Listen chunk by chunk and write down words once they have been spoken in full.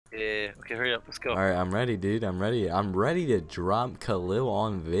Yeah. Okay, hurry up. Let's go. Alright, I'm ready, dude. I'm ready. I'm ready to drop Khalil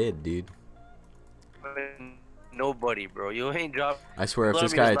on vid, dude. Nobody, bro. You ain't dropped. I swear, if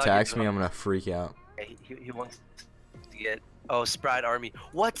this guy attacks me, I'm gonna freak out. He wants to get. Oh, Sprite Army.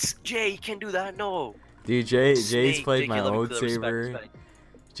 What's Jay? You can't do that. No. Dude, Jay's Snake, played JK, my let me old clear, respect, server. respect.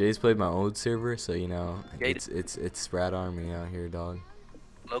 Jay's played my old server, so you know Yeah, it's Sprat Army out here, dog.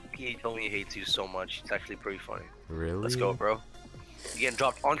 Loki told me he hates you so much. It's actually pretty funny. Really? Let's go, bro. You're getting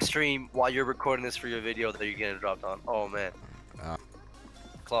dropped on stream while you're recording this for your video that you're getting dropped on. Oh man.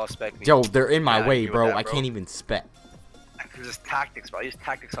 Claw spec me. Yo, they're in my Yeah, way, bro. that, I can't even spec. There's just tactics, bro. Use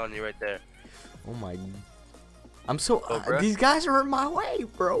tactics on you right there. Oh my. I'm so. Oh, these guys are in my way,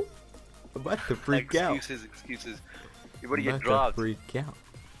 bro. I'm about to freak out. Excuses. You're about to I'm get about dropped. to freak out.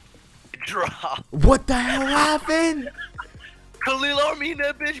 Drop. What the hell happened? Khalil Army in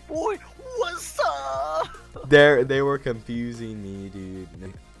that bitch, boy. What's up? They were confusing me, dude.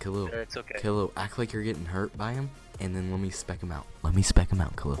 Khalil, It's okay. Khalil, act like you're getting hurt by him, and then let me spec him out. Let me spec him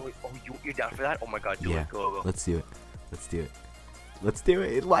out, Khalil. Oh, you're down for that? Oh my god, do Yeah. it. Go. Let's do it. Let's do it. Let's do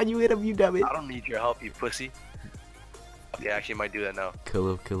it. Why'd you hit him, you dummy? I don't need your help, you pussy. Okay, actually, I might do that now.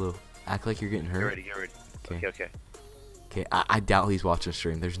 Khalil, act like you're getting hurt. Get ready. Okay. Okay, I doubt he's watching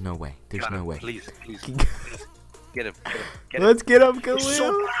stream. There's no way. There's Got no him. way. Please. Get him. Let's get him, Khalil. You're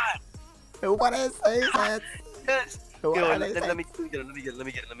so bad. What is that? Yes. What Yo, is let that? me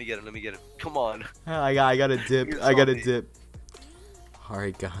get him. Come on. I got a dip. You're I got a salty. dip.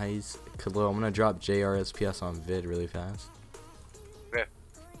 Alright, guys. Khalil, I'm gonna drop JRSPS on vid really fast. Okay.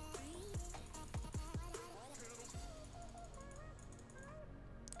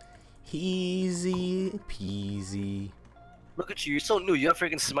 Easy peasy. Look at you. You're so new. You have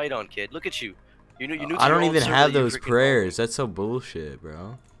freaking smite on, kid. Look at you. You're new to I don't your own even server have that you those freaking prayers. That's so bullshit,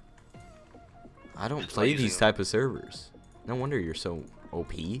 bro. I don't Just play not using these them. type of servers. No wonder you're so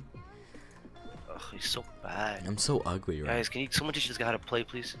OP. own. Ugh, he's so bad. I'm so ugly, right? Guys, can someone teach this guy how to play,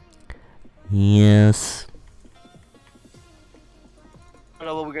 please? Yes. I don't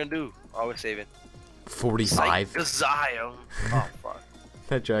know what we're gonna do. Oh, we're saving. 45. Zion. Oh fuck.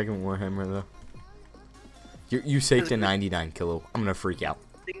 That Dragon Warhammer though. You saved to 99, Khalil. I'm gonna freak out.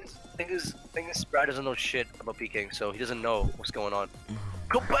 Thing is, Brad doesn't know shit about PKing, so he doesn't know what's going on.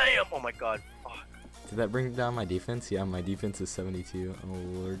 Kabam! Oh my god. Fuck. Did that bring down my defense? Yeah, my defense is 72. Oh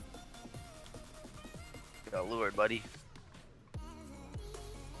lord. You got lured, buddy.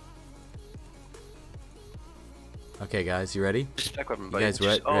 Okay, guys, you ready? Just check weapon, You buddy. guys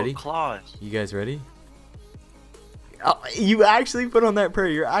Just- ready? Oh, claws. You guys ready? Oh, you actually put on that prayer.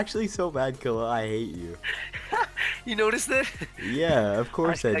 You're actually so bad, Khalil. I hate you. You noticed it? Yeah, of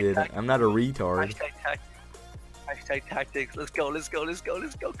course I did. I'm not a retard. Hashtag tactics. Let's go.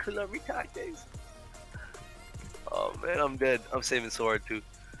 Colombia tactics. Oh man, I'm dead. I'm saving sword too.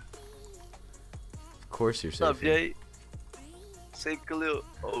 Of course you're What's up, safe. Jay? Save Khalil.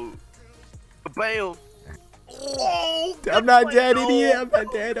 Oh. Bam! Oh! I'm not my dead, God. idiot. I'm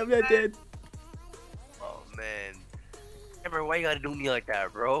not dead. I'm not dead. Oh man. Remember, why you gotta do me like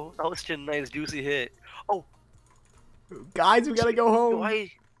that, bro? That was such a nice, juicy hit. Oh! Guys, we gotta go home.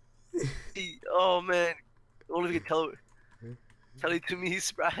 Why? Oh man. Only if you can tell it to me,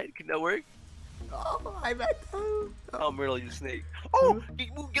 Sprite. Can that work? Oh, I'm at home. Oh, Myrtle, you snake. Oh!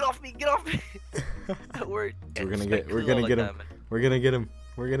 Get off me! Get off me! That worked. We're And gonna Sprite get. We're Khalil gonna like get that, him. man. We're gonna get him.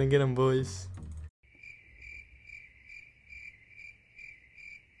 We're gonna get him, boys.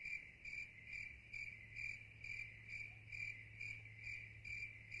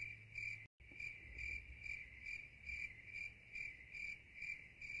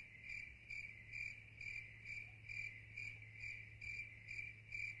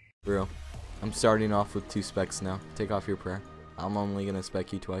 Bro, I'm starting off with 2 specs now. Take off your prayer. I'm only gonna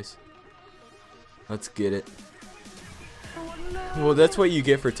spec you twice. Let's get it. Well, that's what you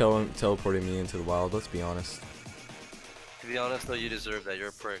get for teleporting me into the wild. Let's be honest. To be honest, though, you deserve that. You're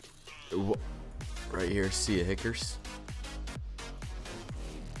a prick. Right here, see ya, Hickers.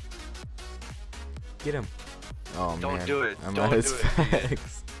 Get him. Oh Don't man, do it. I'm Don't out of do it.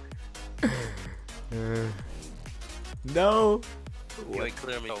 specs. No. You ain't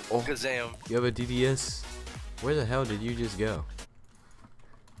clear me. Oh. Kazam. You have a DDS? Where the hell did you just go?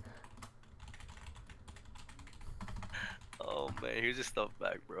 Oh man, here's your stuff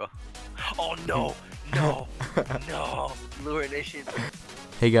back, bro. Oh no, no, no. Lure Nation.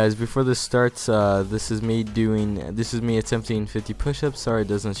 Hey guys, before this starts, this is me attempting 50 push-ups. Sorry it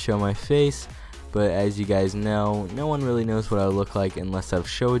doesn't show my face, but as you guys know, no one really knows what I look like unless I've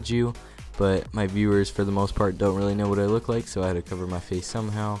showed you. But my viewers, for the most part, don't really know what I look like, so I had to cover my face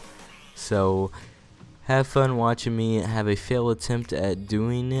somehow. So, Have fun watching me have a failed attempt at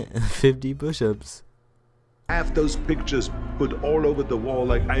doing 50 push-ups. I have those pictures put all over the wall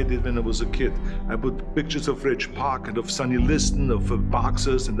like I did when I was a kid. I put pictures of Reg Park and of Sonny Liston, of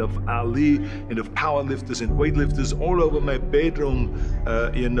boxers and of Ali and of powerlifters and weightlifters all over my bedroom,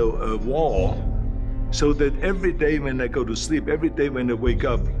 wall. So that every day when I go to sleep, every day when I wake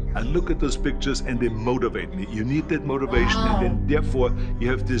up, I look at those pictures and they motivate me. You need that motivation, and then therefore you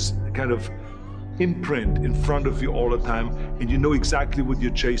have this kind of imprint in front of you all the time, and you know exactly what you're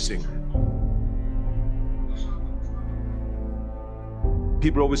chasing.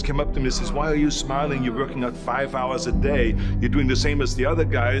 People always come up to me and says, why are you smiling? You're working out 5 hours a day. You're doing the same as the other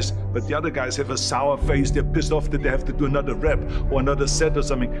guys, but the other guys have a sour face. They're pissed off that they have to do another rep or another set or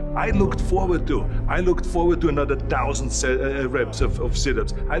something. I looked forward to another 1,000 reps of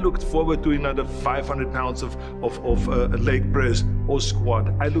sit-ups. I looked forward to another 500 pounds of leg press or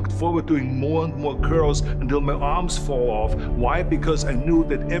squat. I looked forward to doing more and more curls until my arms fall off. Why? Because I knew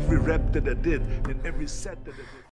that every rep that I did and every set that I did